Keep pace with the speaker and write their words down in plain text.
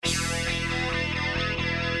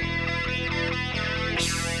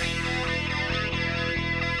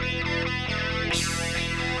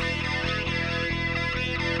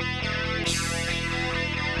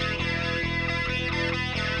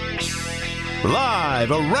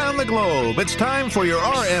Live around the globe, it's time for your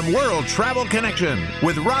RM World Travel Connection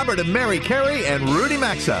with Robert and Mary Carey and Rudy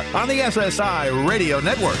Maxa on the SSI Radio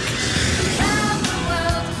Network.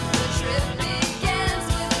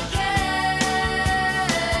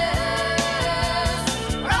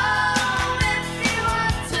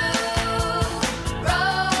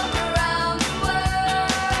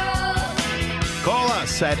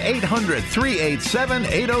 At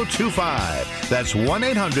 800-387-8025. That's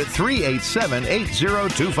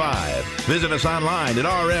 1-800-387-8025. Visit us online at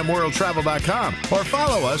rmworldtravel.com or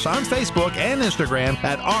follow us on Facebook and Instagram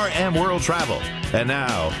at RMWorldTravel. And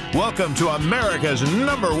now, welcome to America's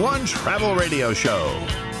 #1 travel radio show.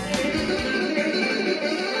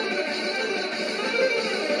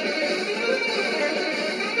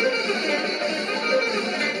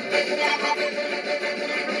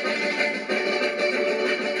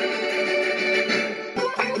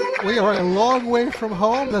 We are a long way from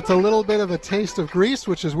home. That's a little bit of a taste of Greece,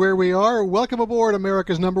 which is where we are. Welcome aboard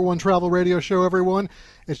America's #1 travel radio show, everyone.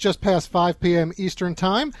 It's just past 5 p.m. Eastern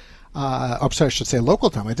Time. I should say local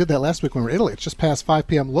time. I did that last week when we were in Italy. It's just past 5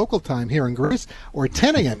 p.m. local time here in Greece, or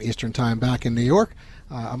 10 a.m. Eastern Time back in New York.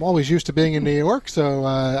 I'm always used to being in New York, so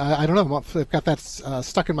I don't know. I've got that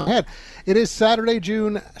stuck in my head. It is Saturday,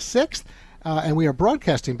 June 6th. And we are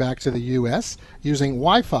broadcasting back to the U.S. using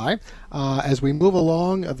Wi-Fi as we move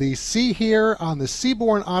along the sea here on the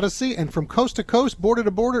Seabourn Odyssey. And from coast to coast, border to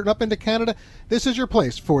border, and up into Canada, this is your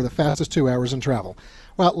place for the fastest 2 hours in travel.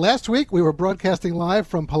 Well, last week we were broadcasting live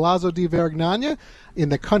from Palazzo di Verignano in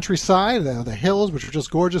the countryside, the hills, which are just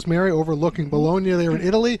gorgeous, Mary, overlooking Bologna there in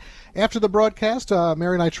Italy. After the broadcast,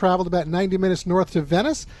 Mary and I traveled about 90 minutes north to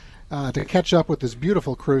Venice to catch up with this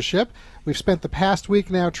beautiful cruise ship. We've spent the past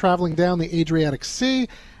week now traveling down the Adriatic Sea,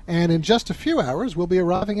 and in just a few hours, we'll be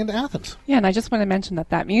arriving into Athens. Yeah, and I just want to mention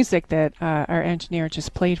that music that our engineer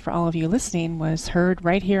just played for all of you listening was heard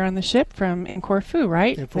right here on the ship in Corfu,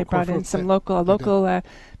 right? They brought in some local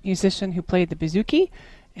musician who played the bouzouki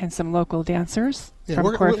and some local dancers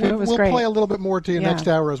from Corfu. It was great. We'll play a little bit more to you next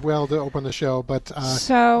hour as well to open the show, but that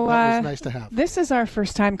was nice to have. This is our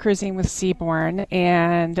first time cruising with Seabourn,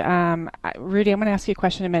 and Rudy, I'm going to ask you a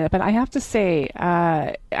question in a minute, but I have to say,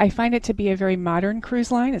 I find it to be a very modern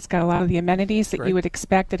cruise line. It's got a lot of the amenities that you would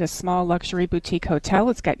expect at a small luxury boutique hotel.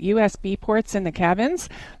 It's got USB ports in the cabins.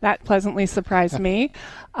 That pleasantly surprised me.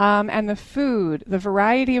 And the food, the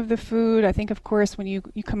variety of the food, I think, of course, when you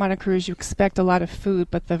come on a cruise, you expect a lot of food,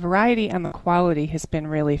 but the variety and the quality has been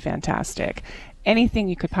really fantastic. Anything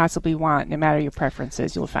you could possibly want, no matter your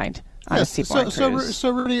preferences, you'll find on a Seabourn cruise.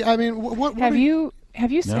 So Rudy, I mean, what have you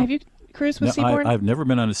cruised with Seabourn? I've never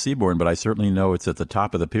been on a Seabourn, but I certainly know it's at the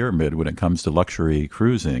top of the pyramid when it comes to luxury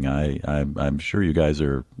cruising. I'm sure you guys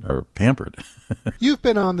are pampered. You've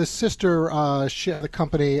been on the sister ship, the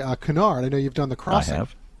company Cunard. I know you've done the crossing. I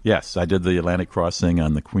have. Yes, I did the Atlantic crossing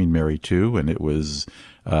on the Queen Mary 2, and it was,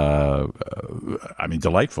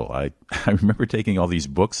 delightful. I remember taking all these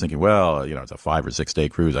books thinking, well, it's a 5 or 6 day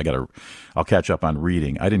cruise. I'll catch up on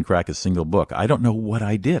reading. I didn't crack a single book. I don't know what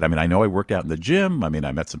I did. I know I worked out in the gym. I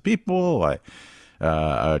met some people. I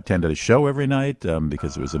attended a show every night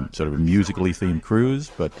because it was a sort of a musically themed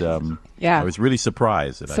cruise. But I was really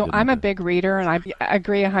surprised. I'm a big reader, and I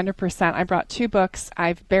agree 100%. I brought 2 books.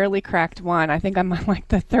 I've barely cracked one. I think I'm on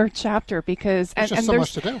the 3rd chapter because there's so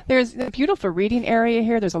much to do. There's a beautiful reading area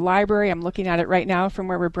here. There's a library. I'm looking at it right now from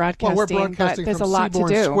where we're broadcasting. Well, we're broadcasting there's from a lot Seabourn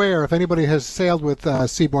to do. Square. If anybody has sailed with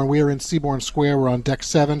Seabourn, we are in Seabourn Square. We're on deck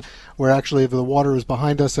 7, where actually the water is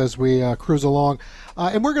behind us as we cruise along.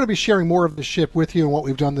 And we're going to be sharing more of the ship with you and what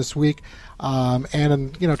we've done this week,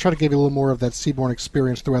 and try to give you a little more of that Seabourn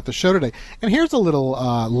experience throughout the show today. And here's a little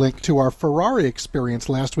link to our Ferrari experience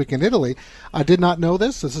last week in Italy. I did not know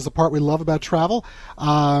this. This is the part we love about travel,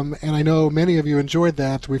 and I know many of you enjoyed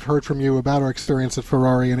that. We've heard from you about our experience at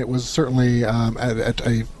Ferrari, and it was certainly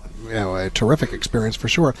a terrific experience for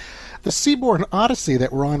sure. The Seabourn Odyssey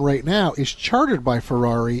that we're on right now is chartered by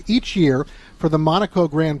Ferrari each year for the Monaco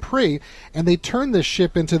Grand Prix, and they turn this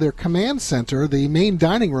ship into their command center. The main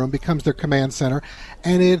dining room becomes their command center,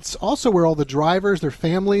 and it's also where all the drivers, their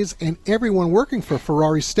families, and everyone working for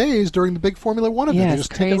Ferrari stays during the big Formula One event. Yeah, they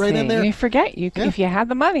just take it right in there. You forget, if you had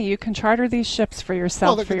the money, you can charter these ships for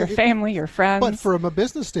yourself, for your family, your friends. But from a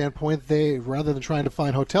business standpoint, rather than trying to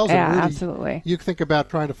find hotels, absolutely. You think about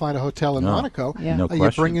trying to find a hotel in Monaco. Yeah. No question.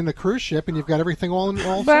 You bring in the cruise ship, and you've got everything all.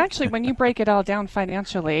 But actually, when you break it all down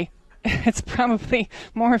financially, it's probably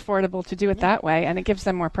more affordable to do it that way, and it gives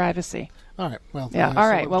them more privacy. All right. Well, yeah. All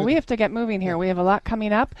right. Well, we have to get moving here. Yeah. We have a lot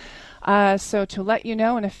coming up. So to let you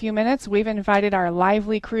know, in a few minutes, we've invited our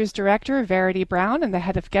lively cruise director, Verity Brown, and the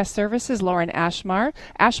head of guest services, Lauren Ashmore,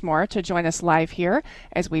 to join us live here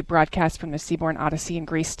as we broadcast from the Seabourn Odyssey in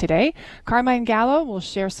Greece today. Carmine Gallo will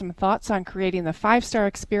share some thoughts on creating the 5-star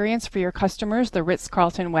experience for your customers the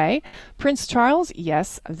Ritz-Carlton way. Prince Charles,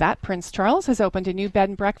 yes, that Prince Charles, has opened a new bed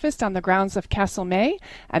and breakfast on the grounds of Castle May,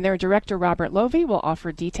 and their director, Robert Lovie, will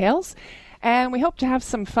offer details. And we hope to have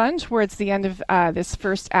some fun towards the end of this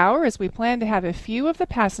first hour as we plan to have a few of the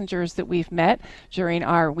passengers that we've met during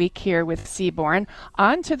our week here with Seabourn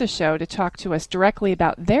onto the show to talk to us directly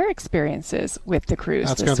about their experiences with the cruise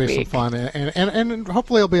That's this going to be week. some fun. And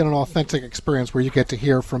hopefully it'll be an authentic experience where you get to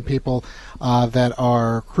hear from people that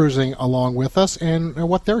are cruising along with us and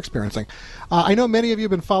what they're experiencing. I know many of you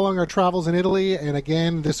have been following our travels in Italy, and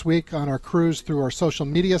again this week on our cruise through our social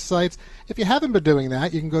media sites. If you haven't been doing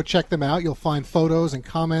that, you can go check them out. You'll find photos and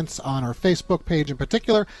comments on our Facebook page in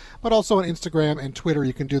particular, but also on Instagram and Twitter.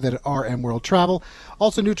 You can do that at RMWorldTravel.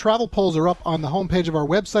 Also, new travel polls are up on the homepage of our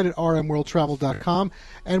website at RMWorldTravel.com,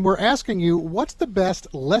 and we're asking you, what's the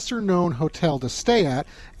best lesser-known hotel to stay at?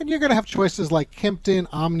 And you're going to have choices like Kimpton,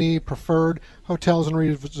 Omni, Preferred, Hotels and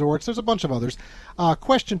Resorts. There's a bunch of others.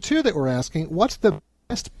 Question 2 that we're asking, what's the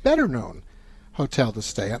best better-known hotel to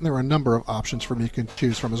stay at? And there are a number of options from you can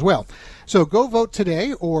choose from as well. So go vote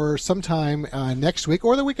today or sometime next week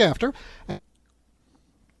or the week after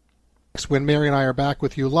when Mary and I are back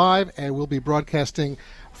with you live, and we'll be broadcasting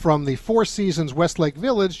from the Four Seasons Westlake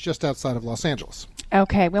Village just outside of Los Angeles.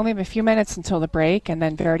 Okay, we only have a few minutes until the break, and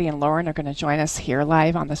then Verity and Lauren are going to join us here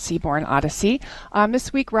live on the Seabourn Odyssey.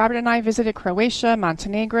 This week, Robert and I visited Croatia,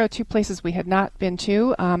 Montenegro, 2 places we had not been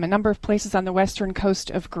to, a number of places on the western coast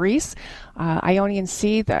of Greece. Ionian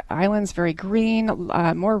Sea, the island's very green,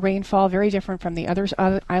 more rainfall, very different from the other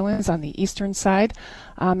islands on the eastern side.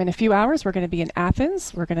 In a few hours, we're going to be in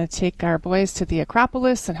Athens. We're going to take our boys to the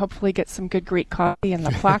Acropolis and hopefully get some good Greek coffee in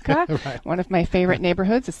La Plaka, Right. one of my favorite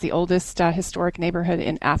neighborhoods. It's the oldest historic neighborhood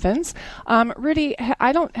in Athens. Rudy,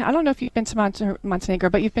 I don't know if you've been to Montenegro,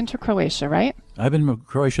 but you've been to Croatia, right? I've been to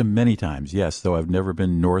Croatia many times, yes, though I've never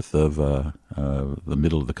been north of the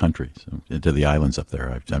middle of the country, so into the islands up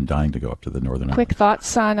there. I'm dying to go up to the northern Quick islands.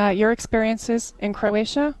 thoughts on your experiences in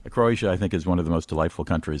Croatia? Croatia, I think, is one of the most delightful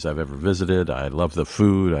countries I've ever visited. I love the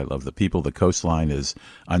food. I love the people. The coastline is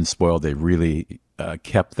unspoiled. They really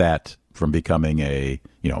kept that from becoming a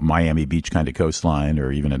Miami Beach kind of coastline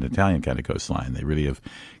or even an Italian kind of coastline. They really have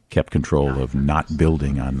kept control of not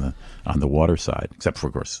building on the water side, except for,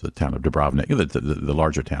 of course, the town of Dubrovnik, the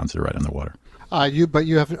larger towns that are right on the water.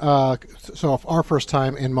 You have so our first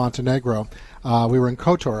time in Montenegro, we were in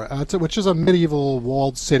Kotor, which is a medieval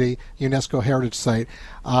walled city, UNESCO heritage site.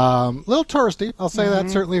 Little touristy, I'll say that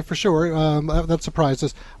certainly for sure. That surprised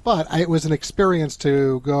us, but it was an experience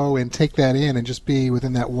to go and take that in and just be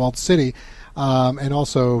within that walled city. And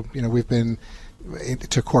also, we've been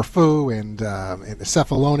to Corfu and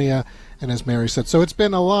Cephalonia, and as Mary said, so it's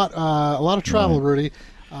been a lot of travel, Rudy.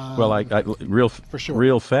 Well, for sure.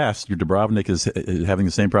 real fast, your Dubrovnik is having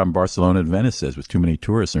the same problem Barcelona and Venice is with too many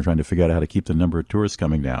tourists. They're trying to figure out how to keep the number of tourists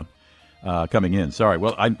coming in. Sorry.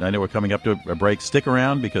 Well, I know we're coming up to a break. Stick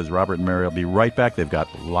around because Robert and Mary will be right back. They've got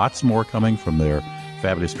lots more coming from their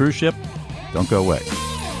fabulous cruise ship. Don't go away.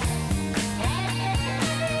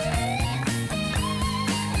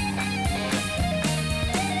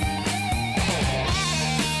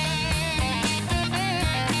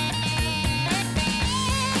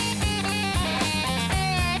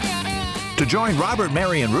 To join Robert,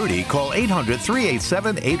 Mary, and Rudy, call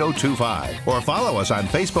 800-387-8025 or follow us on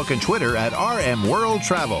Facebook and Twitter at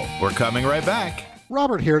RMWorldTravel. We're coming right back.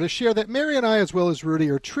 Robert here to share that Mary and I, as well as Rudy,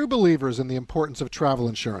 are true believers in the importance of travel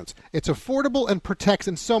insurance. It's affordable and protects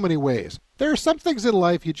in so many ways. There are some things in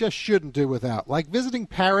life you just shouldn't do without, like visiting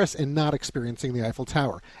Paris and not experiencing the Eiffel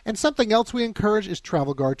Tower. And something else we encourage is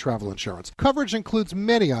Travel Guard travel insurance. Coverage includes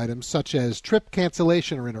many items such as trip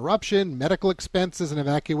cancellation or interruption, medical expenses and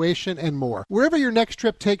evacuation, and more. Wherever your next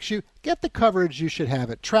trip takes you, get the coverage you should have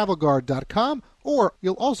at TravelGuard.com, or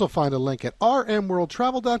you'll also find a link at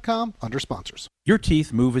RMWorldTravel.com under sponsors. Your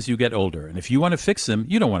teeth move as you get older, and if you want to fix them,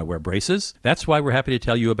 you don't want to wear braces. That's why we're happy to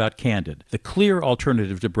tell you about Candid, the clear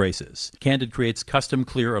alternative to braces. Candid creates custom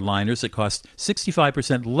clear aligners that cost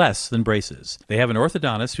 65% less than braces. They have an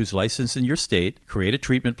orthodontist who's licensed in your state create a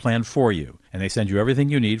treatment plan for you. And they send you everything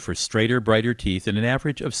you need for straighter, brighter teeth in an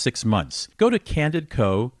average of 6 months. Go to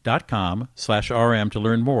candidco.com/RM to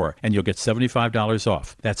learn more, and you'll get $75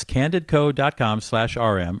 off. That's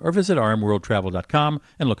candidco.com/RM, or visit RMWorldTravel.com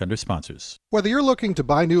and look under sponsors. Whether you're looking to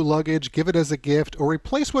buy new luggage, give it as a gift, or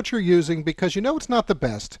replace what you're using because you know it's not the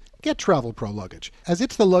best, get Travel Pro luggage, as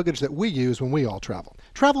it's the luggage that we use when we all travel.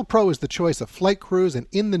 Travel Pro is the choice of flight crews and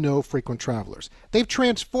in-the-know frequent travelers. They've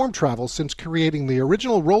transformed travel since creating the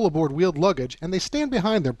original rollaboard wheeled luggage, and they stand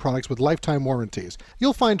behind their products with lifetime warranties.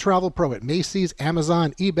 You'll find Travel Pro at Macy's,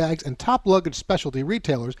 Amazon, eBags, and top luggage specialty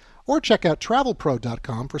retailers, or check out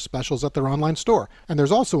travelpro.com for specials at their online store. And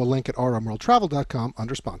there's also a link at rmworldtravel.com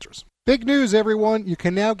under sponsors. Big news, everyone. You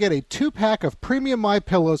can now get a 2-pack of premium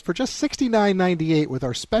MyPillows for just $69.98 with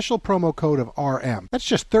our special promo code of RM. That's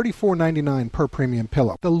just $34.99 per premium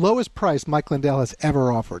pillow, the lowest price Mike Lindell has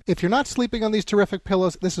ever offered. If you're not sleeping on these terrific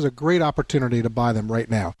pillows, this is a great opportunity to buy them right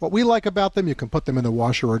now. What we like about them, you can put them in the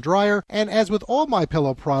washer or dryer, and as with all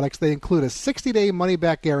MyPillow products, they include a 60-day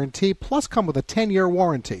money-back guarantee, plus come with a 10-year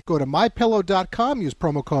warranty. Go to MyPillow.com, use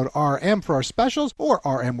promo code RM for our specials, or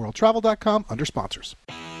RMWorldTravel.com under sponsors.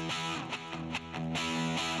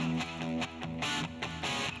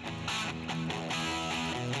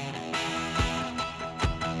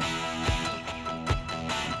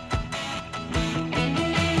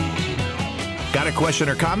 Got a question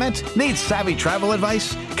or comment? Need savvy travel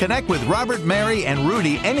advice? Connect with Robert, Mary, and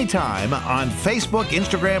Rudy anytime on Facebook,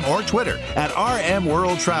 Instagram, or Twitter at RM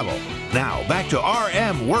World Travel. Now, back to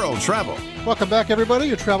RM World Travel. Welcome back, everybody.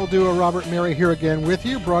 Your travel duo Robert and Mary here again with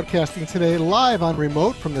you, broadcasting today live on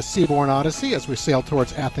remote from the Seabourn Odyssey as we sail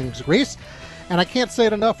towards Athens, Greece. And I can't say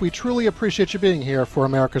it enough, we truly appreciate you being here for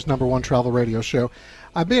America's #1 travel radio show.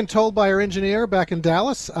 I'm being told by our engineer back in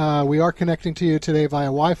Dallas, we are connecting to you today via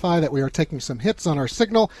Wi-Fi, that we are taking some hits on our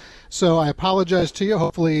signal. So I apologize to you.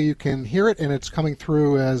 Hopefully you can hear it and it's coming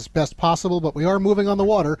through as best possible, but we are moving on the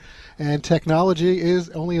water, and technology is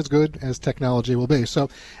only as good as technology will be. So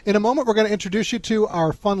in a moment, we're going to introduce you to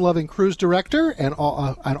our fun-loving cruise director and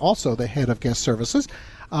also the head of guest services.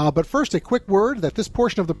 But first, a quick word that this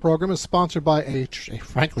portion of the program is sponsored by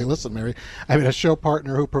frankly, listen, Mary, a show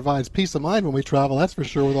partner who provides peace of mind when we travel, that's for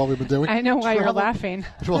sure, with all we've been doing. I know why you're laughing.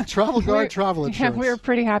 Well, Travel Guard Travel Insurance. Yeah, we're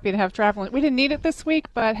pretty happy to have travel. We didn't need it this week,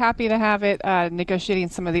 but happy to have it negotiating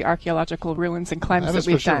some of the archaeological ruins and climbs that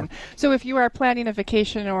we've done. So if you are planning a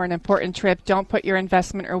vacation or an important trip, don't put your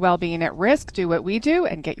investment or well-being at risk. Do what we do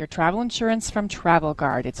and get your travel insurance from Travel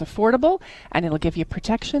Guard. It's affordable, and it'll give you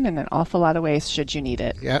protection in an awful lot of ways should you need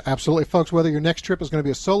it. Yeah, absolutely, folks. Whether your next trip is going to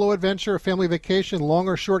be a solo adventure, a family vacation, long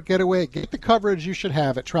or short getaway, get the coverage you should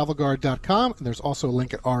have at TravelGuard.com. And there's also a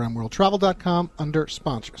link at RMWorldTravel.com under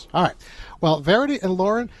sponsors. All right. Well, Verity and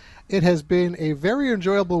Lauren, it has been a very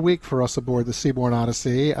enjoyable week for us aboard the Seabourn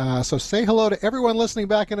Odyssey. So say hello to everyone listening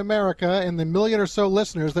back in America and the million or so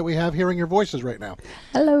listeners that we have hearing your voices right now.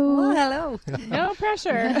 Hello. Well, hello. No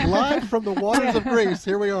pressure. Live from the waters of Greece,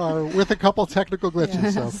 here we are with a couple technical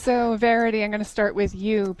glitches. Yeah. So, Verity, I'm going to start with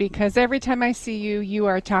you, because every time I see you, you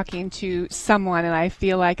are talking to someone, and I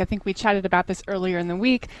think we chatted about this earlier in the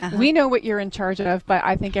week. We know what you're in charge of, but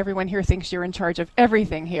I think everyone here thinks you're in charge of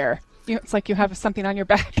everything here. It's like you have something on your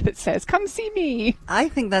back that says, come see me. I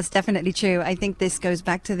think that's definitely true. I think this goes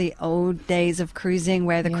back to the old days of cruising,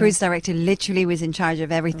 where the cruise director literally was in charge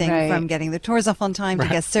of everything, from getting the tours off on time to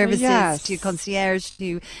guest services to concierge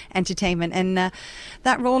to entertainment. And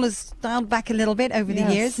that role has dialed back a little bit over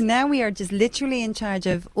the years. Now we are just literally in charge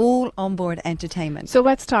of all onboard entertainment. So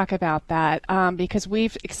let's talk about that, because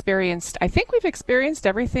we've experienced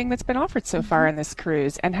everything that's been offered so far in this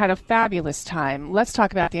cruise and had a fabulous time. Let's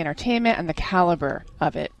talk about the entertainment and the caliber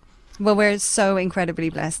of it. Well, we're so incredibly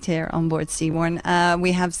blessed here on board Seabourn.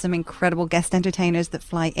 We have some incredible guest entertainers that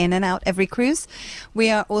fly in and out every cruise. We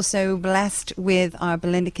are also blessed with our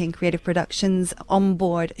Belinda King Creative Productions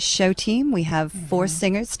onboard show team. We have 4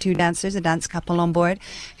 singers, 2 dancers, a dance couple on board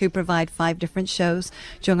who provide 5 different shows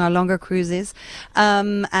during our longer cruises,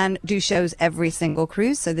 and do shows every single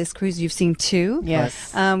cruise. So this cruise you've seen 2.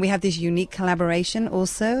 Yes. We have this unique collaboration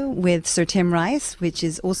also with Sir Tim Rice, which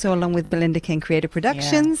is also along with Belinda King Creative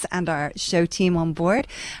Productions and our show team on board.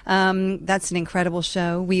 That's an incredible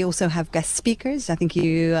show. We also have guest speakers. I think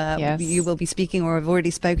you will be speaking or have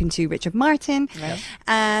already spoken to Richard Martin,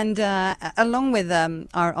 and along with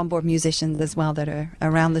our onboard musicians as well that are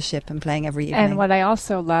around the ship and playing every evening. And what I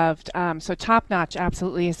also loved, so top notch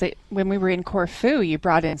absolutely, is that when we were in Corfu, you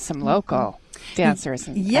brought in some local dancers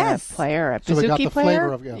and a player, a so we got the player.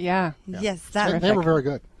 flavor of Yes, they were very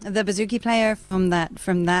good. The bouzouki player from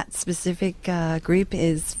that specific group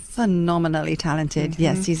is phenomenally talented.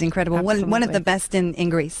 Yes, he's incredible. One of the best in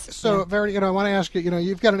Greece. So, Verity, I want to ask you,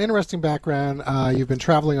 you've got an interesting background. You've been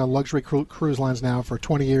traveling on luxury cruise lines now for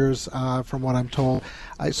 20 years, from what I'm told.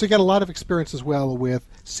 So you got a lot of experience as well with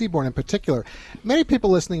Seabourn in particular. Many people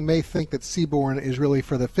listening may think that Seabourn is really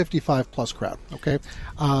for the 55-plus crowd, okay?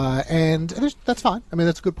 And that's fine. I mean,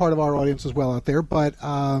 that's a good part of our audience as well out there. But,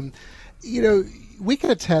 we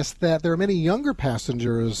can attest that there are many younger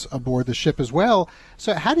passengers aboard the ship as well.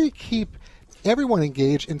 So how do you keep everyone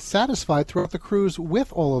engaged and satisfied throughout the cruise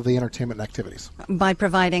with all of the entertainment and activities? By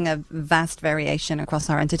providing a vast variation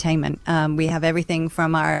across our entertainment. We have everything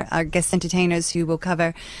from our guest entertainers who will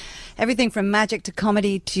cover everything from magic to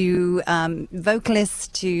comedy to vocalists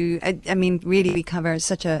to, really we cover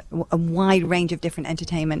such a wide range of different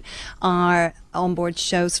entertainment. Our onboard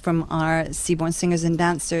shows from our Seabourn singers and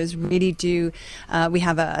dancers really do. We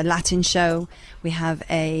have a Latin show. We have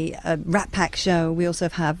a Rat Pack show. We also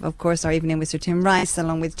have, of course, our Evening with Sir Tim Rice,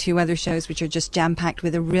 along with 2 other shows which are just jam-packed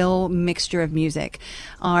with a real mixture of music.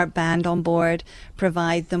 Our band on board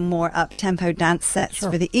provide the more up-tempo dance sets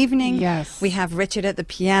for the evening. Yes. We have Richard at the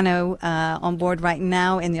piano on board right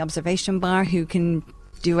now in the observation bar who can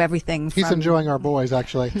do everything. He's enjoying our boys,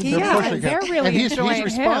 actually. They're really and he's enjoying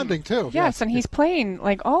responding him. too. Yes, and he's playing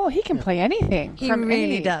he can play anything. He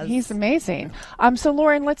really does. He's amazing. So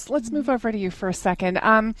Lauren, let's move over to you for a second,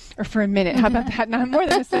 or for a minute. How about that? Not more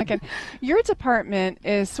than a second. Your department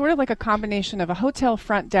is sort of like a combination of a hotel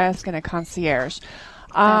front desk and a concierge.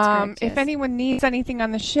 Correct, yes. If anyone needs anything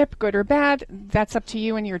on the ship, good or bad, that's up to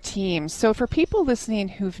you and your team. So for people listening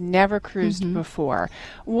who've never cruised before,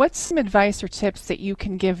 what's some advice or tips that you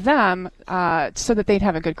can give them so that they'd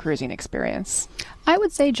have a good cruising experience? I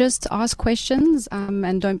would say just ask questions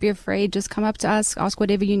and don't be afraid. Just come up to us, ask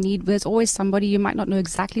whatever you need. There's always somebody. You might not know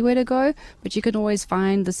exactly where to go, but you can always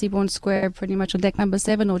find the Seabourn Square pretty much on deck number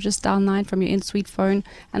 7 or just dial 9 from your in-suite phone.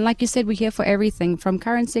 And like you said, we're here for everything from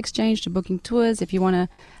currency exchange to booking tours. If you want to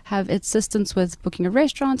have assistance with booking a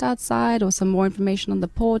restaurant outside or some more information on the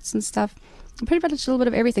ports and stuff, pretty much a little bit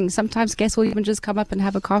of everything. Sometimes guests will even just come up and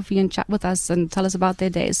have a coffee and chat with us and tell us about their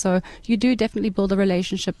day. So you do definitely build a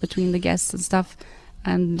relationship between the guests and stuff,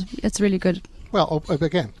 and it's really good. Well,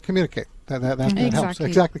 again, communicate. That helps.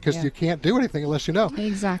 Exactly, because you can't do anything unless you know.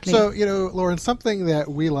 Exactly. So, Lauren, something that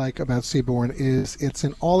we like about Seabourn is it's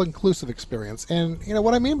an all-inclusive experience. And,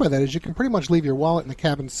 what I mean by that is you can pretty much leave your wallet in the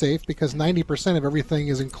cabin safe because 90% of everything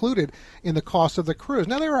is included in the cost of the cruise.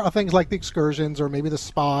 Now, there are things like the excursions or maybe the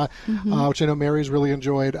spa, which I know Mary's really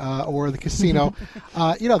enjoyed, or the casino,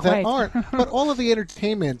 that aren't. But all of the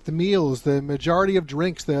entertainment, the meals, the majority of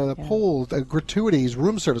drinks, the pool, the gratuities,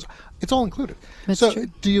 room service, it's all included. That's true.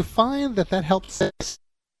 Do you find that helps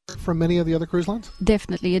from many of the other cruise lines?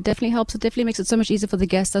 Definitely. It definitely helps. It definitely makes it so much easier for the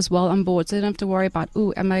guests as well on board. So they don't have to worry about,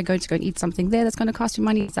 am I going to go and eat something there that's going to cost you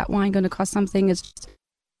money? Is that wine going to cost something? It's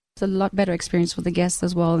a lot better experience for the guests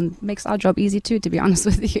as well, and makes our job easy too, to be honest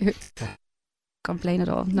with you. Complain at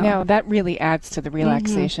all. No, that really adds to the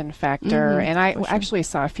relaxation factor. And I actually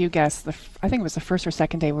saw a few guests, I think it was the first or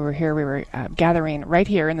second day we were here, we were gathering right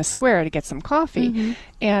here in the square to get some coffee.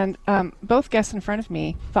 And both guests in front of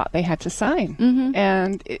me thought they had to sign.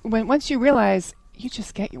 And once you realize you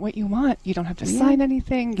just get what you want, you don't have to sign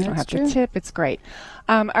anything, you don't have to tip, it's great.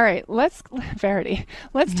 All right, Verity,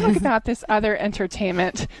 let's talk about this other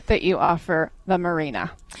entertainment that you offer, the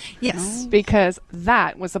marina. Yes. Because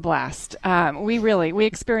that was a blast. We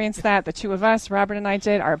experienced that, the two of us, Robert and I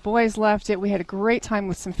did. Our boys loved it. We had a great time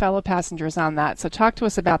with some fellow passengers on that. So talk to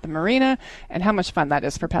us about the marina and how much fun that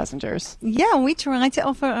is for passengers. Yeah, we try to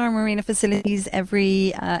offer our marina facilities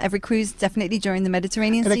every cruise, definitely during the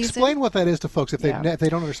Mediterranean season. And explain what that is to folks if they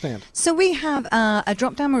don't understand. So we have a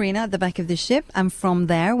drop-down marina at the back of the ship, and from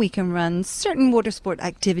there we can run certain water sport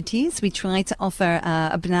activities. We try to offer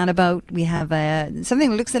a banana boat. We have something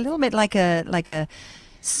that looks a little bit like a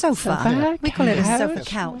sofa. We call it a sofa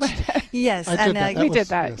couch. Yes, we did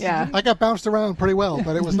that. Yeah, I got bounced around pretty well,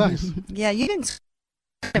 but it was nice. Yeah, you didn't.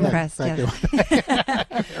 Impressed. Thank you.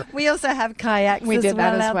 We also have kayaks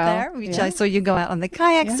out there, which I saw you go out on the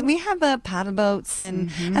kayaks. We have paddle boats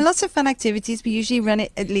and lots of fun activities. We usually run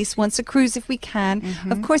it at least once a cruise if we can.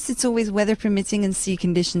 Of course, it's always weather permitting and sea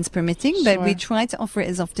conditions permitting, but we try to offer it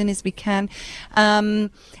as often as we can.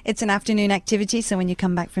 It's an afternoon activity, so when you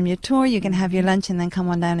come back from your tour, you can have your lunch and then come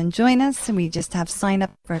on down and join us. And we just have sign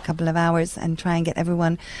up for a couple of hours and try and get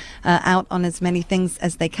everyone out on as many things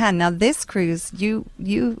as they can. Now, this cruise, you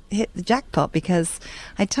hit the jackpot because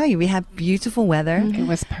I tell you, we had beautiful weather. It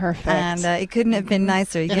was perfect. And it couldn't have been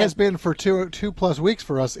nicer. It has been for two plus weeks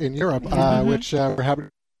for us in Europe, which we're happy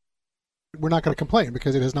we're not going to complain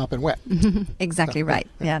because it has not been wet. Exactly right.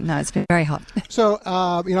 Yeah, no, it's been very hot. So,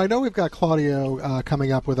 I know we've got Claudio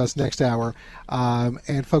coming up with us next hour.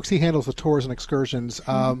 And folks, he handles the tours and excursions.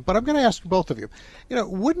 But I'm going to ask both of you,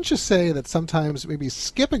 wouldn't you say that sometimes maybe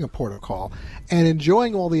skipping a port of call and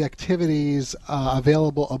enjoying all the activities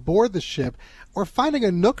available aboard the ship, or finding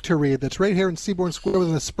a nook to read that's right here in Seabourn Square with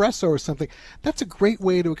an espresso or something, that's a great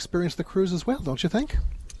way to experience the cruise as well, don't you think?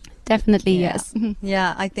 Definitely, yes.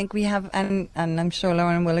 Yeah, I think we have, and I'm sure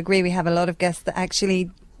Lauren will agree, we have a lot of guests that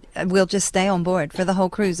actually will just stay on board for the whole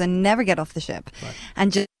cruise and never get off the ship. Right.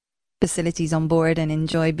 And just facilities on board and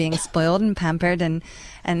enjoy being spoiled and pampered and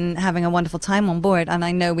having a wonderful time on board. And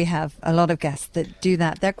I know we have a lot of guests that do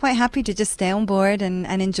that. They're quite happy to just stay on board and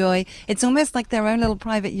enjoy. It's almost like their own little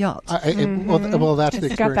private yacht. Well, that's the experience.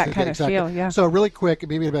 It's got that kind of feel, yeah. So really quick,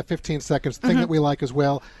 maybe about 15 seconds, the thing that we like as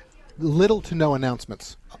well, little to no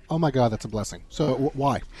announcements. Oh my God, that's a blessing. So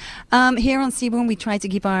why? Here on Seabourn, we try to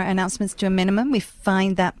keep our announcements to a minimum. We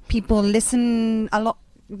find that people listen a lot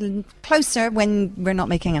closer when we're not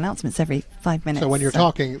making announcements every 5 minutes. So when you're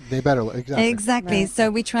talking, they better. Exactly. Right. So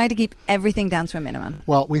we try to keep everything down to a minimum.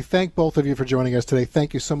 Well, we thank both of you for joining us today.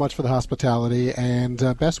 Thank you so much for the hospitality, and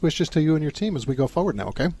best wishes to you and your team as we go forward now,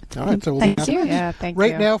 okay? All right. So thank you. Yeah, thank you.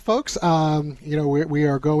 Right now, folks, we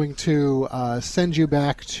are going to send you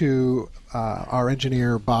back to our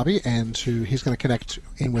engineer, Bobby, and he's going to connect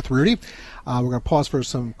in with Rudy. We're going to pause for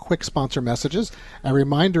some quick sponsor messages. A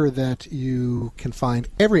reminder that you can find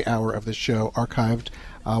every hour of this show archived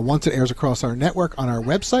once it airs across our network on our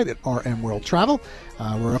website at RMWorldTravel.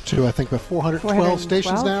 We're up to, I think, about 412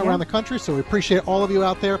 stations now around the country, so we appreciate all of you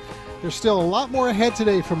out there. There's still a lot more ahead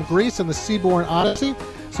today from Greece and the Seabourn Odyssey,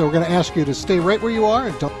 so we're going to ask you to stay right where you are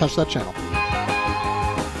and don't touch that channel.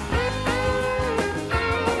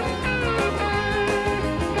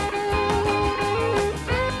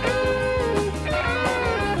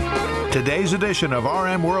 Today's edition of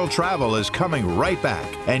RM World Travel is coming right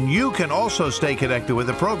back, and you can also stay connected with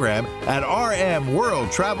the program at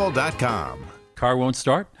rmworldtravel.com. Car won't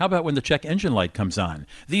start? How about when the check engine light comes on?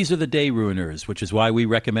 These are the day ruiners, which is why we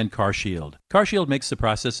recommend CarShield. CarShield makes the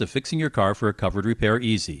process of fixing your car for a covered repair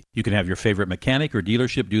easy. You can have your favorite mechanic or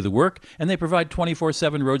dealership do the work, and they provide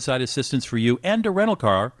 24/7 roadside assistance for you and a rental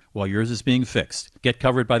car while yours is being fixed. Get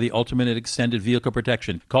covered by the ultimate extended vehicle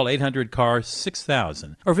protection. Call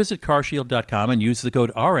 800-CAR-6000 or visit carshield.com and use the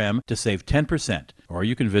code RM to save 10%. Or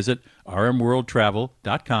you can visit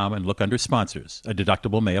rmworldtravel.com and look under sponsors. A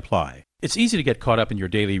deductible may apply. It's easy to get caught up in your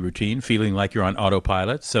daily routine, feeling like you're on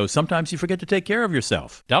autopilot, so sometimes you forget to take care of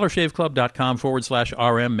yourself.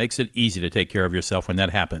 DollarShaveClub.com/RM makes it easy to take care of yourself when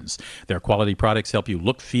that happens. Their quality products help you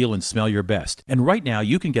look, feel, and smell your best. And right now,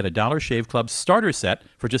 you can get a Dollar Shave Club starter set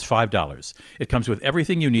for just $5. It comes with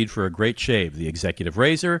everything you need for a great shave: the executive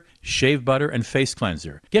razor, shave butter, and face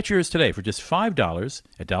cleanser. Get yours today for just $5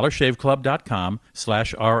 at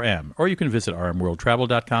DollarShaveClub.com/RM. Or you can visit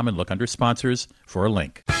RMWorldTravel.com and look under sponsors for a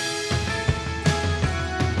link.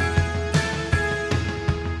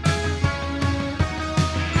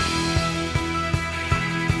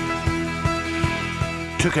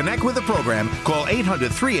 To connect with the program, call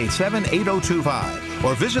 800-387-8025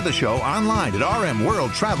 or visit the show online at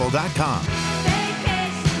rmworldtravel.com.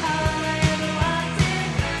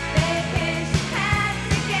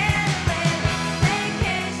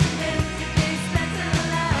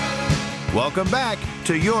 Welcome back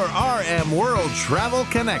to your RM World Travel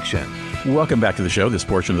Connection. Welcome back to the show. This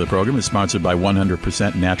portion of the program is sponsored by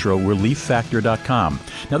 100% Natural ReliefFactor.com.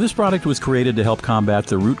 Now, this product was created to help combat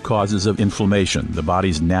the root causes of inflammation, the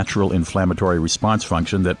body's natural inflammatory response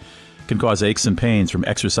function that can cause aches and pains from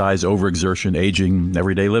exercise, overexertion, aging,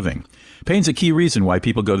 everyday living. Pain's a key reason why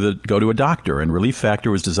people go to a doctor, and Relief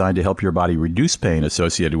Factor was designed to help your body reduce pain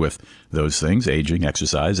associated with those things: aging,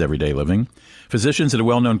 exercise, everyday living. Physicians at a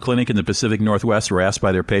well-known clinic in the Pacific Northwest were asked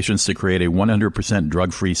by their patients to create a 100%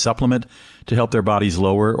 drug-free supplement to help their bodies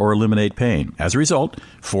lower or eliminate pain. As a result,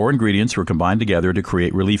 4 ingredients were combined together to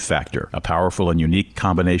create Relief Factor, a powerful and unique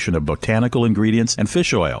combination of botanical ingredients and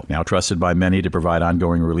fish oil, now trusted by many to provide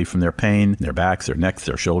ongoing relief from their pain, their backs, their necks,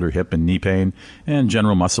 their shoulder, hip, and knee pain, and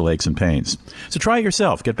general muscle aches and pains. So try it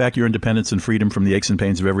yourself. Get back your independence and freedom from the aches and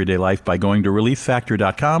pains of everyday life by going to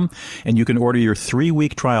ReliefFactor.com, and you can order your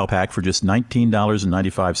 3-week trial pack for just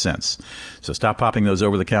 $19.95. So stop popping those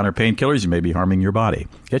over-the-counter painkillers. You may be harming your body.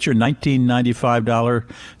 Get your $19.95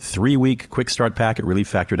 3-week quick start pack at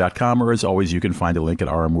ReliefFactor.com, or as always, you can find a link at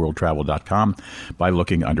RMWorldTravel.com by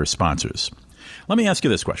looking under sponsors. Let me ask you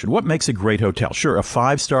this question. What makes a great hotel? Sure, a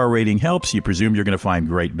 5-star rating helps. You presume you're going to find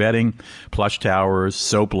great bedding, plush towers,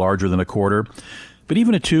 soap larger than a quarter. But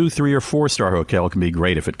even a 2, 3, or 4-star hotel can be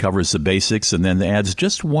great if it covers the basics and then adds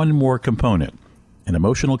just one more component, an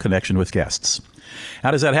emotional connection with guests.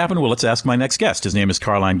 How does that happen? Well, let's ask my next guest. His name is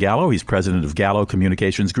Carmine Gallo. He's president of Gallo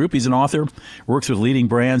Communications Group. He's an author, works with leading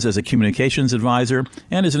brands as a communications advisor,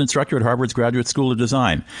 and is an instructor at Harvard's Graduate School of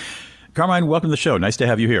Design. Carmine, welcome to the show. Nice to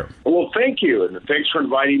have you here. Well, thank you, and thanks for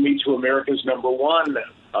inviting me to America's #1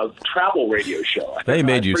 travel radio show. They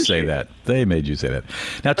made you say that. They made you say that.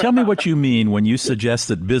 Now, tell me what you mean when you suggest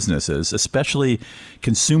that businesses, especially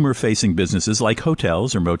consumer-facing businesses like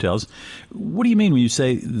hotels or motels, what do you mean when you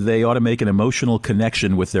say they ought to make an emotional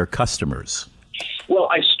connection with their customers? Well,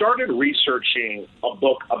 I started researching a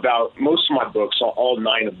book about, most of my books, all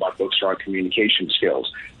 9 of my books are on communication skills.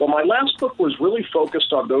 But my last book was really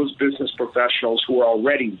focused on those business professionals who are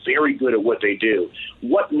already very good at what they do.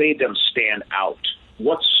 What made them stand out?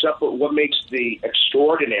 What's separate? What makes the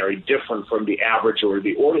extraordinary different from the average or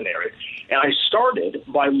the ordinary? And I started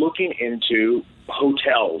by looking into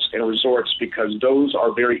hotels and resorts because those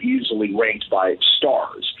are very easily ranked by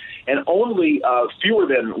stars. And only fewer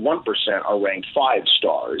than 1% are ranked 5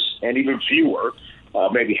 stars, and even fewer,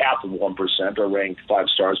 maybe half of 1%, are ranked 5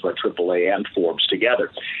 stars by AAA and Forbes together.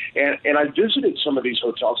 And I visited some of these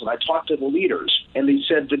hotels, and I talked to the leaders, and they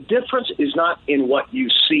said the difference is not in what you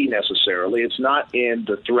see necessarily. It's not in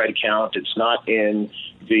the thread count. It's not in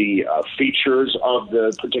the features of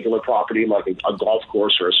the particular property, like a golf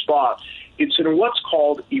course or a spa. It's in what's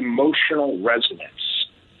called emotional resonance.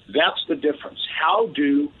 That's the difference. How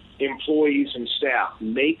do employees and staff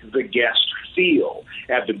make the guest feel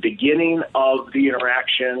at the beginning of the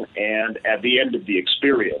interaction and at the end of the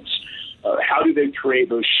experience? How do they create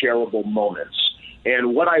those shareable moments?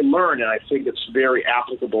 And what I learned, and I think it's very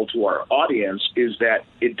applicable to our audience, is that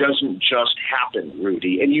it doesn't just happen,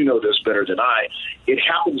 Rudy, and you know this better than I. It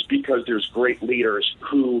happens because there's great leaders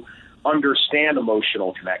who understand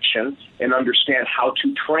emotional connection and understand how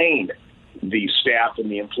to train the staff and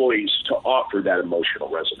the employees to offer that emotional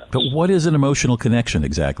resonance. But what is an emotional connection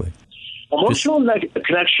exactly? Emotional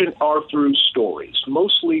connection are through stories,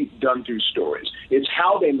 mostly done through stories. It's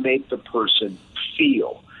how they make the person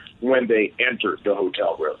feel when they enter the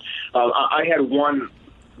hotel room. I had one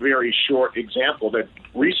very short example that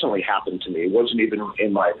recently happened to me. It wasn't even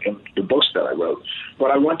in the books that I wrote, but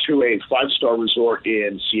I went to a 5-star resort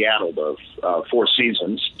in Seattle, the Four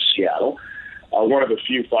Seasons, Seattle, one of the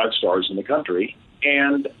few 5 stars in the country.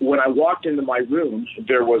 And when I walked into my room,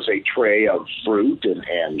 there was a tray of fruit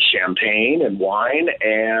and champagne and wine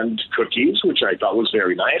and cookies, which I thought was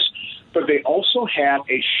very nice. But they also had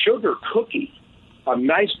a sugar cookie, a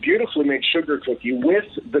nice, beautifully made sugar cookie with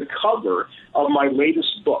the cover of my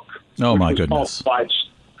latest book. Oh, my goodness.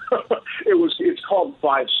 It's called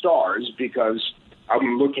 5 Stars because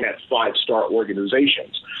I'm looking at 5-star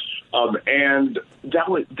organizations. And that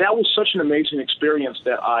was such an amazing experience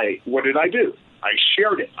that what did I do? I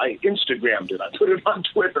shared it. I Instagrammed it. I put it on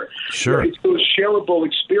Twitter. Sure. It was shareable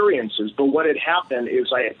experiences. But what had happened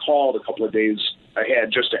is I had called a couple of days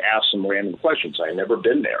ahead just to ask some random questions. I had never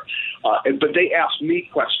been there. But they asked me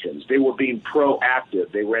questions. They were being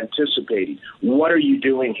proactive. They were anticipating. What are you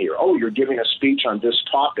doing here? Oh, you're giving a speech on this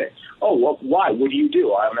topic. Oh, well, why? What do you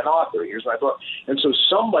do? I'm an author. Here's my book. And so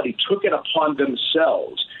somebody took it upon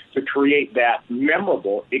themselves to create that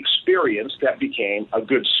memorable experience that became a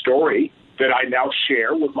good story that I now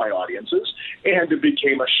share with my audiences, and it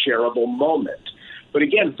became a shareable moment. But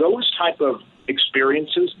again, those type of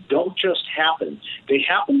experiences don't just happen. They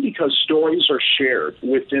happen because stories are shared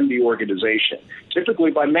within the organization, typically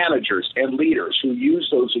by managers and leaders who use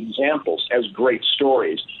those examples as great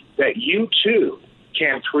stories that you too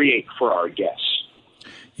can create for our guests.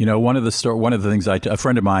 You know, one of the things a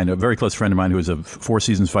friend of mine, a very close friend of mine who is a Four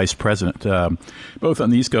Seasons vice president, both on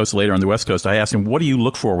the East Coast, later on the West Coast, I asked him, what do you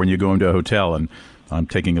look for when you go into a hotel? And I'm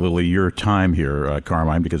taking a little of your time here,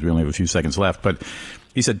 Carmine, because we only have a few seconds left. But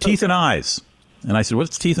he said, teeth and eyes. And I said,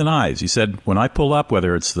 what's teeth and eyes? He said, when I pull up,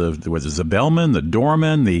 whether it's the bellman, the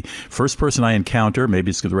doorman, the first person I encounter, maybe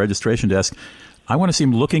it's the registration desk, I want to see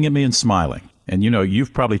him looking at me and smiling. And, you know,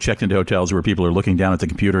 you've probably checked into hotels where people are looking down at the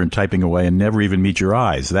computer and typing away and never even meet your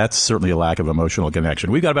eyes. That's certainly a lack of emotional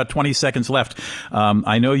connection. We've got about 20 seconds left.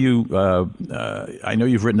 I know you've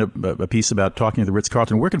written a piece about talking to the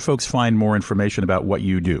Ritz-Carlton. Where can folks find more information about what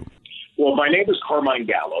you do? Well, my name is Carmine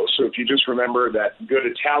Gallo, so if you just remember that good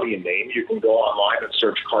Italian name, you can go online and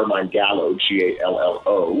search Carmine Gallo,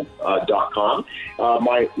 GALLO.com.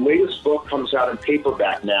 My latest book comes out in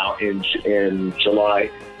paperback now in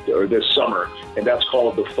July, or this summer, and that's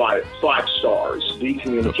called The 5 Stars, The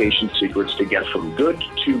Communication Secrets to Get From Good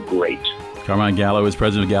to Great. Carmine Gallo is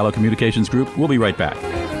president of Gallo Communications Group. We'll be right back.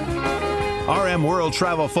 RM World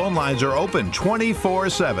Travel phone lines are open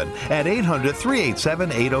 24/7 at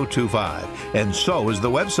 800-387-8025. And so is the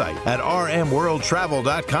website at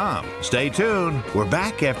rmworldtravel.com. Stay tuned. We're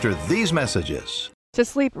back after these messages. To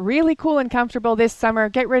sleep really cool and comfortable this summer,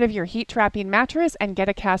 get rid of your heat-trapping mattress and get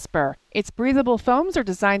a Casper. Its breathable foams are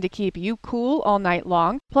designed to keep you cool all night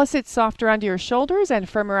long. Plus, it's softer under your shoulders and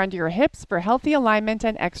firmer under your hips for healthy alignment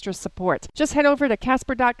and extra support. Just head over to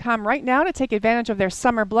Casper.com right now to take advantage of their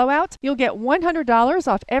summer blowout. You'll get $100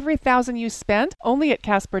 off every $1,000 you spend only at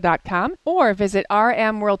Casper.com, or visit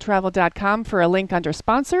RMWorldTravel.com for a link under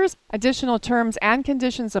sponsors. Additional terms and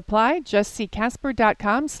conditions apply. Just see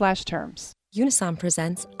Casper.com/terms. Unisom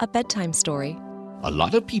presents a bedtime story. A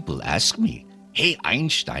lot of people ask me, "Hey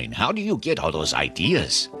Einstein, how do you get all those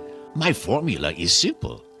ideas?" My formula is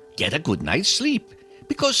simple. Get a good night's sleep.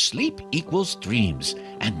 Because sleep equals dreams,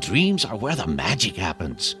 and dreams are where the magic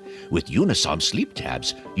happens. With Unisom sleep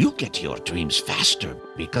tabs, you get to your dreams faster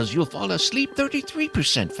because you'll fall asleep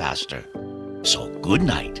 33% faster. So good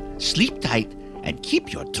night, sleep tight, and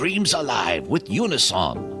keep your dreams alive with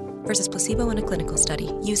Unisom. Versus placebo in a clinical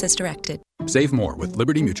study. Use as directed. Save more with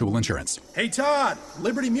Liberty Mutual Insurance. Hey, Todd,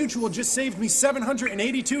 Liberty Mutual just saved me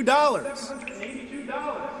 $782.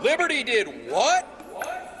 Liberty did what?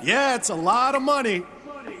 Yeah, it's a lot of money.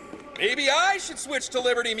 Maybe I should switch to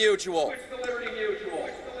Liberty Mutual.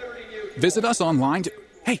 Visit us online to...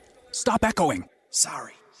 Hey, stop echoing.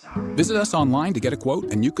 Sorry. Visit us online to get a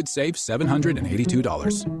quote, and you could save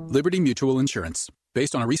 $782. Liberty Mutual Insurance.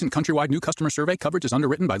 Based on a recent countrywide new customer survey, coverage is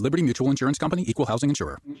underwritten by Liberty Mutual Insurance Company, Equal Housing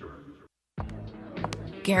Insurer.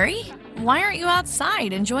 Gary, why aren't you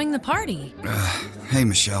outside enjoying the party? Hey,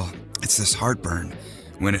 Michelle. It's this heartburn.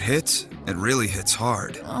 When it hits, it really hits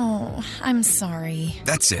hard. Oh, I'm sorry.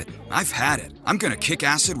 That's it. I've had it. I'm gonna kick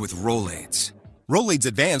acid with Rolaids. Rolaids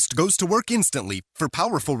Advanced goes to work instantly for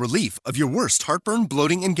powerful relief of your worst heartburn,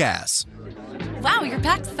 bloating, and gas. Wow, you're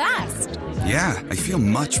packed fast. Yeah, I feel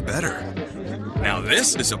much better. Now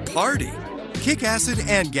this is a party. Kick acid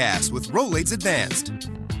and gas with Rolaids Advanced.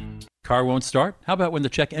 Car won't start? How about when the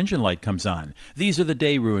check engine light comes on? These are the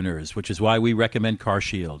day ruiners, which is why we recommend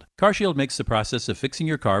CarShield. CarShield makes the process of fixing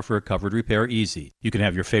your car for a covered repair easy. You can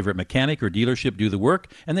have your favorite mechanic or dealership do the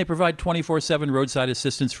work, and they provide 24/7 roadside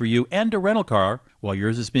assistance for you and a rental car while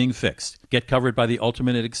yours is being fixed. Get covered by the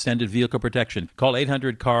ultimate extended vehicle protection. Call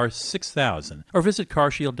 800-CAR-6000 or visit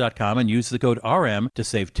carshield.com and use the code RM to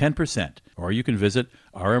save 10%. Or you can visit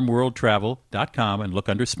RMWorldTravel.com and look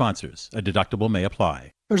under sponsors. A deductible may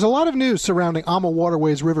apply. There's a lot of news surrounding AMA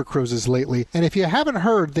Waterways river cruises lately, and if you haven't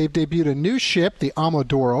heard, they've debuted a new ship, the AMA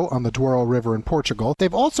Douro, on the Douro River in Portugal.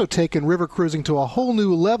 They've also taken river cruising to a whole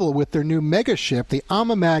new level with their new mega ship, the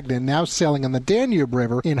AMA Magna, now sailing on the Danube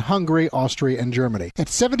River in Hungary, Austria, and Germany. At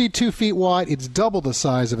 72 feet wide, it's double the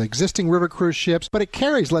size of existing river cruise ships, but it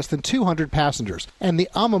carries less than 200 passengers. And the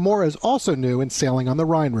AMA Mora is also new and sailing on the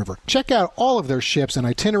Rhine River. Check out all of their ships and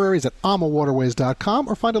itineraries at amawaterways.com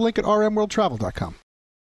or find a link at rmworldtravel.com.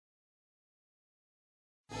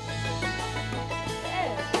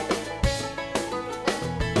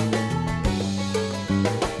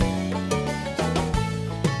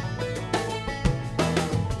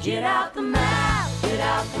 Get out the map,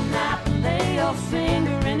 and lay your finger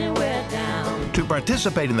anywhere down. To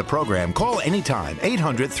participate in the program, call anytime,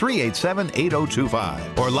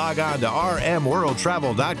 800-387-8025, or log on to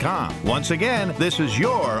rmworldtravel.com. Once again, this is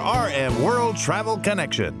your RM World Travel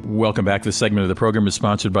Connection. Welcome back. This segment of the program is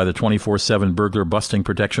sponsored by the 24/7 burglar busting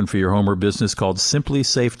protection for your home or business called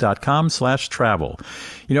simplysafe.com/travel.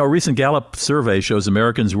 You know, a recent Gallup survey shows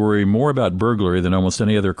Americans worry more about burglary than almost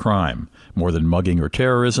any other crime, more than mugging or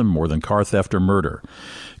terrorism, more than car theft or murder.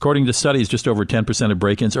 According to studies, just over 10% of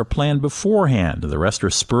break-ins are planned beforehand. The rest are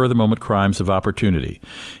spur-of-the-moment crimes of opportunity.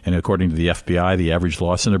 And according to the FBI, the average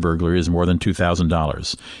loss in a burglary is more than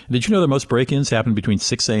 $2,000. Did you know that most break-ins happen between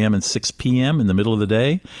 6 a.m. and 6 p.m. in the middle of the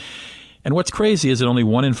day? And what's crazy is that only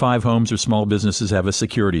 1 in 5 homes or small businesses have a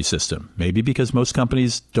security system, maybe because most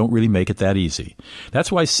companies don't really make it that easy.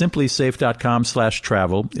 That's why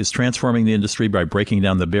simplysafe.com/travel is transforming the industry by breaking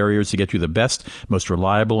down the barriers to get you the best, most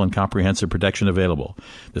reliable, and comprehensive protection available.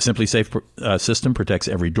 The SimpliSafe system protects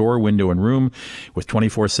every door, window, and room with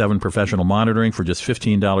 24/7 professional monitoring for just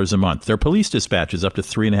 $15 a month. Their police dispatch is up to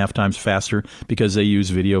 3.5 times faster because they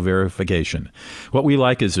use video verification. What we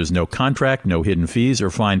like is there's no contract, no hidden fees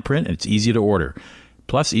or fine print, and it's easy to order.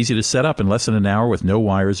 Plus, easy to set up in less than an hour with no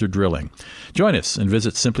wires or drilling. Join us and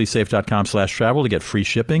visit simplysafe.com/travel to get free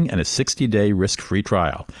shipping and a 60-day risk-free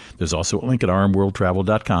trial. There's also a link at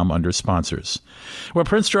rmworldtravel.com under sponsors. Well,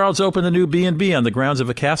 Prince Charles opened a new B&B on the grounds of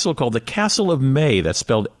a castle called the Castle of May. That's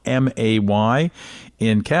spelled M-A-Y.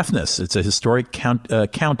 in Caithness. It's a historic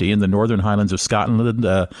county in the Northern Highlands of Scotland,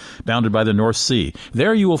 bounded by the North Sea.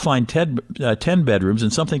 There you will find 10 bedrooms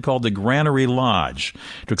and something called the Granary Lodge.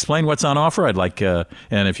 To explain what's on offer,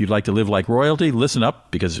 and if you'd like to live like royalty, listen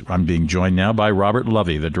up, because I'm being joined now by Robert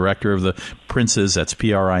Lovie, the director of the Prince's, that's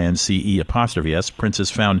PRINCE',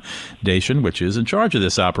 Prince's Foundation, which is in charge of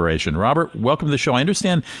this operation. Robert, welcome to the show. I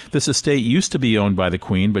understand this estate used to be owned by the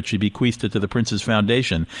Queen, but she bequeathed it to the Prince's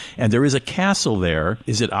Foundation, and there is a castle there.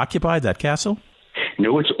 Is it occupied, that castle?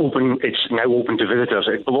 No, it's open. It's now open to visitors.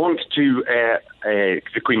 It belonged to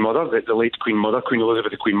the Queen Mother, the late Queen Mother, Queen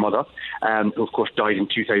Elizabeth, the Queen Mother, who of course died in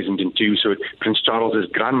 2002. So Prince Charles's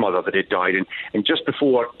grandmother that had died, and just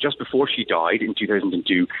before she died in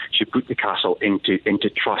 2002, she put the castle into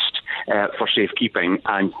trust for safekeeping,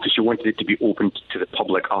 and because she wanted it to be open to the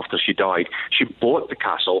public after she died. She bought the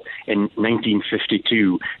castle in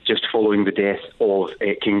 1952, just following the death of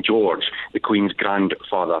King George, the Queen's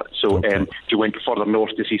grandfather. So she went further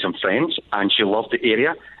north to see some friends, and she loved the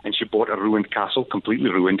area, and she bought a ruined castle, completely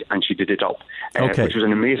ruined, and she did it up, which was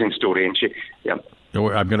an amazing story. And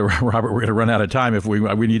Robert, we're going to run out of time if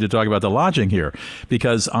we need to talk about the lodging here,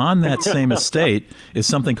 because on that same estate is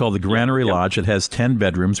something called the Granary Lodge. It has 10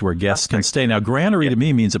 bedrooms where guests can stay. Now, granary to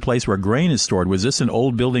me means a place where grain is stored. Was this an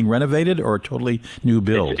old building renovated or a totally new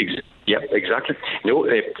build? Yep, exactly. No,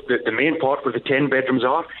 the main part where the 10 bedrooms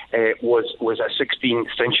are was a 16th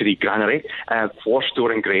century granary for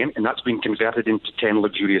storing grain, and that's been converted into 10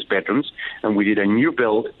 luxurious bedrooms. And we did a new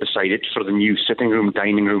build beside it for the new sitting room,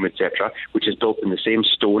 dining room, etc., which is built in the same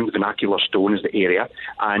stone, the vernacular stone, as the area,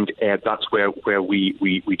 and that's where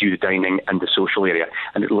we do the dining and the social area.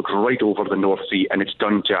 And it looks right over the North Sea, and it's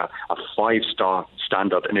done to a 5-star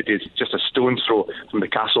standard, and it is just a stone's throw from the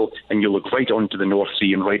castle, and you look right onto the North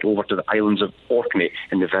Sea and right over to the islands of Orkney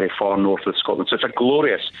in the very far north of Scotland. So it's a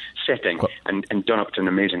glorious setting and done up to an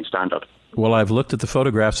amazing standard. Well, I've looked at the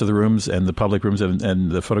photographs of the rooms and the public rooms,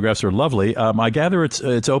 and the photographs are lovely. I gather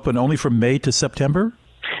it's open only from May to September?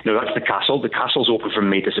 No, that's the castle. The castle's open from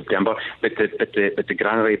May to September, but the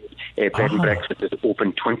granary bed and breakfast is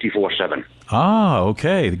open 24/7. Ah,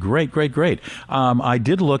 okay. Great. I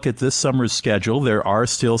did look at this summer's schedule. There are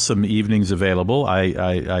still some evenings available.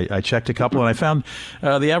 I checked a couple, and I found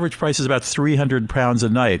the average price is about £300 a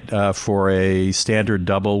night for a standard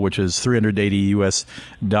double, which is $380 US.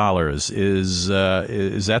 Is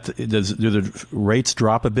that? Do the rates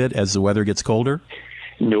drop a bit as the weather gets colder?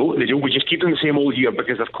 No, they don't. We just keep them the same all year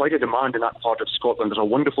because there's quite a demand in that part of Scotland. There's a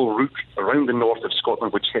wonderful route around the north of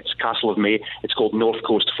Scotland which hits Castle of May. It's called North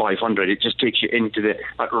Coast 500. It just takes you into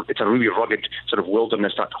it's a really rugged sort of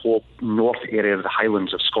wilderness, that whole north area of the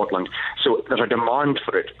Highlands of Scotland. So there's a demand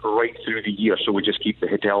for it right through the year. So we just keep the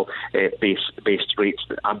hotel based rates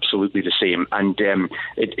absolutely the same. And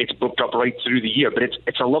it's booked up right through the year. But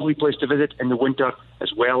it's a lovely place to visit in the winter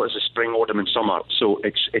as well as the spring, autumn and summer. So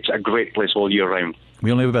it's a great place all year round.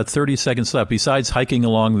 We only have about 30 seconds left. Besides hiking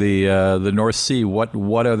along the North Sea,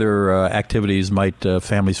 what other activities might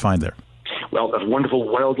families find there? Well, there's wonderful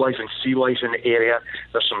wildlife and sea life in the area.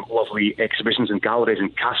 There's some lovely exhibitions and galleries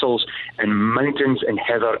and castles and mountains and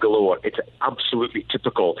heather galore. It's absolutely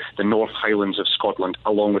typical, the North Highlands of Scotland,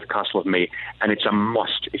 along with Castle of May, and it's a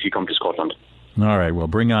must if you come to Scotland. All right, well,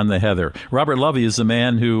 bring on the heather. Robert Lovie is the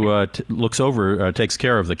man who takes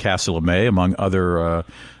care of the Castle of May, among other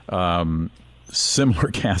similar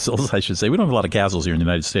castles, I should say. We don't have a lot of castles here in the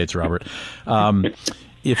United States, Robert.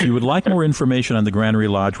 If you would like more information on the Granary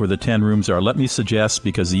Lodge where the 10 rooms are, let me suggest,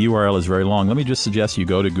 because the URL is very long, let me just suggest you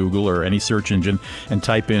go to Google or any search engine and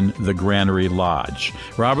type in the Granary Lodge.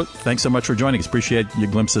 Robert, thanks so much for joining us. Appreciate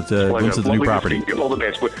your glimpse at the new property. All the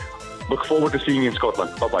best. Look forward to seeing you in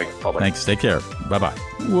Scotland. Bye-bye. Bye-bye. Thanks. Take care. Bye-bye.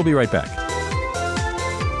 We'll be right back.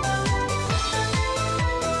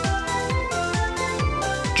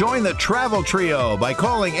 Join the Travel Trio by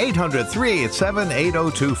calling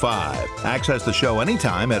 800-387-8025. Access the show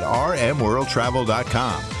anytime at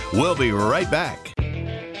RMWorldTravel.com. We'll be right back.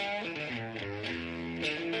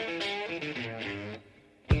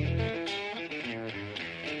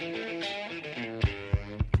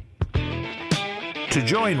 To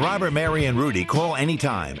join Robert, Mary, and Rudy, call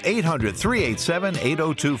anytime,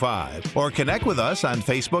 800-387-8025, or connect with us on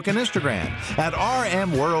Facebook and Instagram at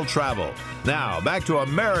RM World Travel. Now, back to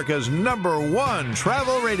America's #1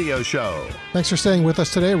 travel radio show. Thanks for staying with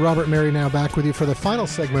us today. Robert, Mary, now back with you for the final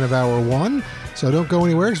segment of Hour 1. So don't go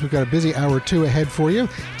anywhere because we've got a busy hour 2 ahead for you.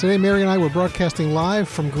 Today, Mary and I were broadcasting live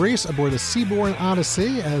from Greece aboard the Seabourn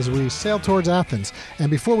Odyssey as we sail towards Athens. And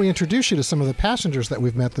before we introduce you to some of the passengers that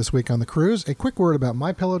we've met this week on the cruise, a quick word about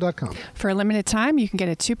MyPillow.com. For a limited time, you can get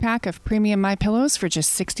a 2-pack of premium MyPillows for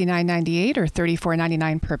just $69.98 or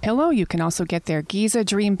 $34.99 per pillow. You can also get their Giza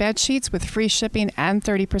Dream bed sheets with free shipping and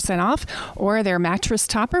 30% off, or their mattress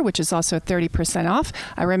topper, which is also 30% off.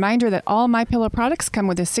 A reminder that all MyPillow products come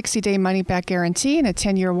with a 60-day money-back guarantee and a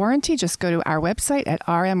 10-year warranty. Just go to our website at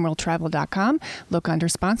RMWorldTravel.com, look under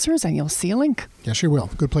sponsors, and you'll see a link. Yes, you will.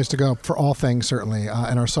 Good place to go for all things, certainly.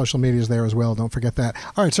 And our social media is there as well. Don't forget that.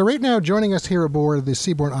 All right, so right now joining us here aboard the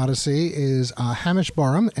Seabourn Odyssey is Hamish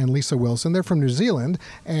Barham and Lisa Wilson. They're from New Zealand.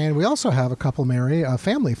 And we also have a couple, Mary, a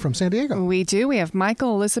family from San Diego. We do. We have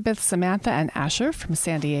Michael, Elizabeth, Samantha, and Asher from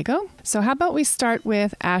San Diego. So how about we start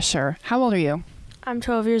with Asher? How old are you? I'm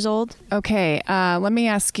 12 years old. Okay, let me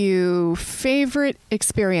ask you, favorite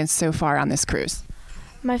experience so far on this cruise?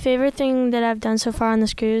 My favorite thing that I've done so far on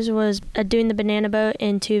this cruise was doing the banana boat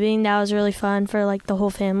and tubing. That was really fun for the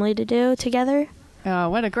whole family to do together. Oh,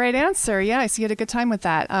 what a great answer. Yeah, I see you had a good time with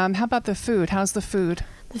that. How about the food? How's the food?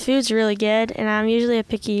 The food's really good, and I'm usually a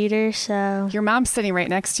picky eater, so... Your mom's sitting right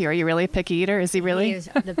next to you. Are you really a picky eater? Is he really? He is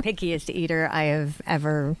the pickiest eater I have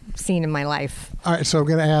ever seen in my life. All right, so I'm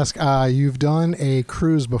going to ask, you've done a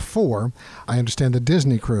cruise before. I understand the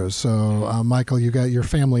Disney cruise. So, Michael, you got your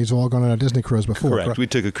family's all gone on a Disney cruise before. Correct. We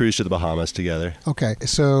took a cruise to the Bahamas together. Okay,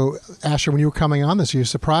 so, Asher, when you were coming on this, are you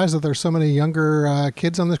surprised that there's so many younger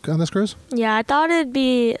kids on this cruise? Yeah, I thought it'd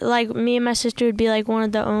be, me and my sister would be, one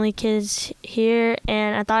of the only kids here,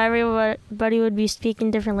 and I thought everybody would be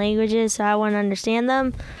speaking different languages, so I wouldn't understand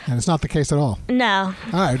them. And it's not the case at all. No.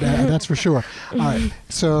 All right, that's for sure. All right,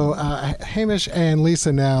 so Hamish and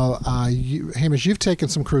Lisa now, Hamish, you've taken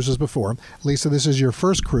some cruises before. Lisa, this is your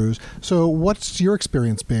first cruise. So what's your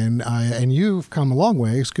experience been? And you've come a long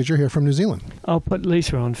ways because you're here from New Zealand. I'll put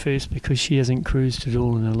Lisa on first because she hasn't cruised at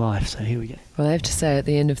all in her life, so here we go. Well, I have to say, at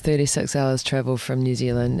the end of 36 hours travel from New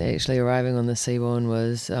Zealand, actually arriving on the Seabourn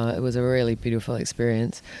was a really beautiful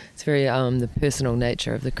experience. It's very the personal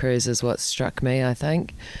nature of the cruise is what struck me, I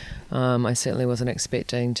think. I certainly wasn't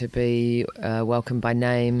expecting to be welcomed by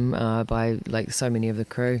name by so many of the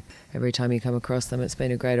crew. Every time you come across them, it's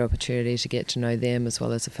been a great opportunity to get to know them as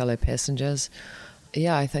well as the fellow passengers.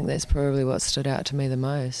 Yeah, I think that's probably what stood out to me the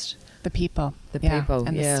most. The people. The people,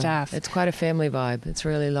 and the staff. It's quite a family vibe. It's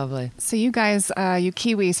really lovely. So you guys, you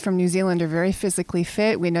Kiwis from New Zealand are very physically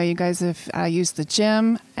fit. We know you guys have used the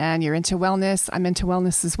gym and you're into wellness. I'm into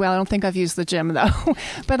wellness as well. I don't think I've used the gym though,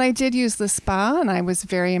 but I did use the spa and I was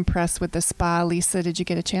very impressed with the spa. Lisa, did you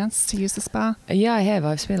get a chance to use the spa? Yeah, I have.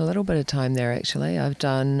 I've spent a little bit of time there actually. I've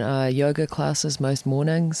done yoga classes most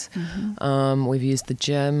mornings. Mm-hmm. We've used the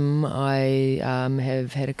gym. I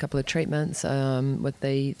have had a couple of treatments with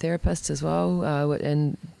the therapists as well.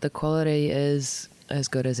 And the quality is as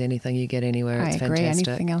good as anything you get anywhere. It's fantastic. Fantastic.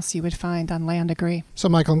 Anything else you would find on land, agree. So,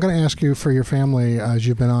 Michael, I'm going to ask you for your family as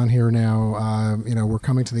you've been on here now. We're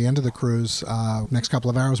coming to the end of the cruise next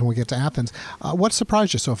couple of hours when we get to Athens. What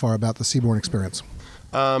surprised you so far about the Seabourn experience?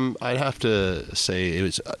 I'd have to say it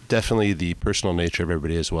was definitely the personal nature of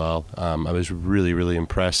everybody as well. I was really, really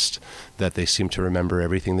impressed that they seem to remember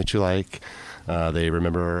everything that you like. They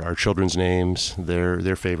remember our children's names,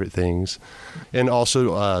 their favorite things, and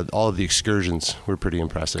also all of the excursions were pretty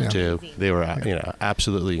impressive too. They were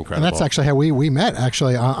absolutely incredible. And that's actually how we met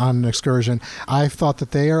on an excursion. I thought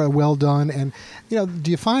that they are well done. And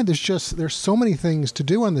do you find there's so many things to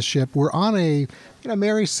do on the ship? We're on a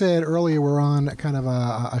Mary said earlier we're on kind of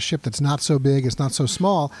a ship that's not so big, it's not so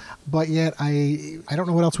small, but yet I don't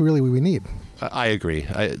know what else we need. I agree,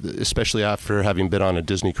 especially after having been on a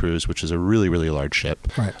Disney cruise, which is a really, really large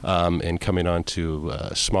ship, right. And coming onto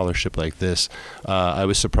a smaller ship like this, I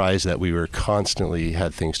was surprised that we were constantly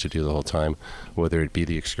had things to do the whole time, whether it be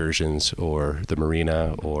the excursions or the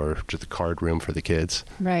marina or just the card room for the kids.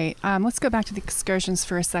 Right. Let's go back to the excursions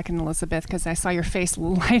for a second, Elizabeth, because I saw your face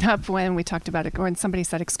light up when we talked about it, when somebody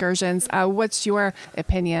said excursions. What's your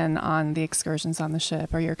opinion on the excursions on the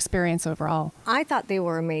ship or your experience overall? I thought they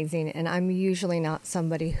were amazing, and I'm usually not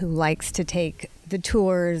somebody who likes to take the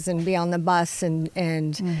tours and be on the bus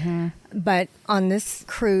but on this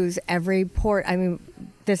cruise, every port,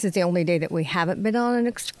 this is the only day that we haven't been on an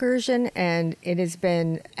excursion, and it has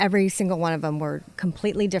been every single one of them were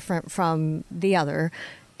completely different from the other.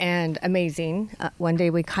 and amazing. One day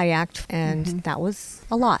we kayaked, and that was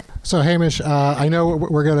a lot. So, Hamish, I know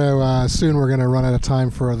we're going to soon we're going to run out of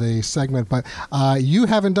time for the segment, but you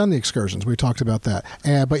haven't done the excursions. We talked about that.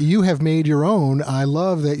 But you have made your own. I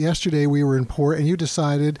love that yesterday we were in port, and you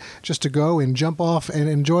decided just to go and jump off and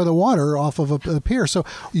enjoy the water off of a pier. So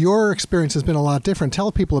your experience has been a lot different.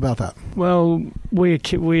 Tell people about that. Well, we're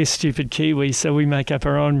stupid Kiwis, so we make up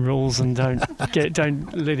our own rules and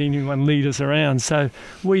don't let anyone lead us around. So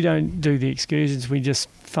we don't do the excursions. We just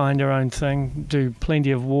find our own thing, do plenty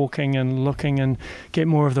of walking and looking and get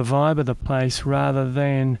more of the vibe of the place rather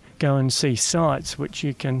than go and see sites, which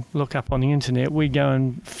you can look up on the internet. We go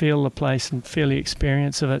and feel the place and feel the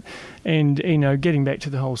experience of it. And, getting back to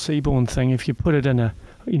the whole Seabourn thing, if you put it in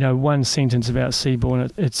one sentence about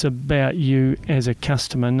Seabourn, it's about you as a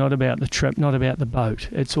customer, not about the trip, not about the boat.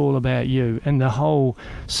 It's all about you. And the whole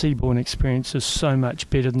Seabourn experience is so much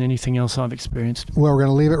better than anything else I've experienced. Well, we're going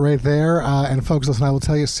to leave it right there. And folks, listen, I will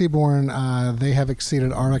tell you, Seabourn, they have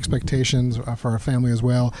exceeded our expectations for our family as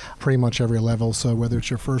well, pretty much every level. So whether it's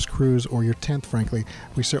your first cruise or your 10th, frankly,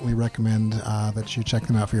 we certainly recommend that you check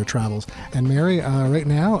them out for your travels. And Mary, right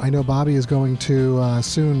now, I know Bobby is going to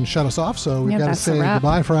soon shut us off, so we've got to say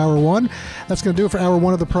goodbye for Hour 1. That's going to do it for Hour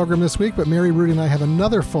 1 of the program this week, but Mary, Rudy, and I have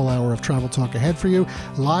another full hour of travel talk ahead for you.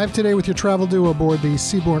 Live today with your travel duo aboard the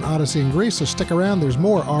Seabourn Odyssey in Greece, so stick around. There's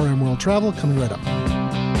more RM World Travel coming right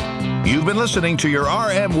up. You've been listening to your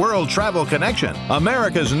RM World Travel Connection,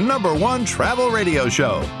 America's #1 travel radio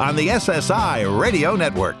show on the SSI Radio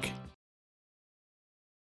Network.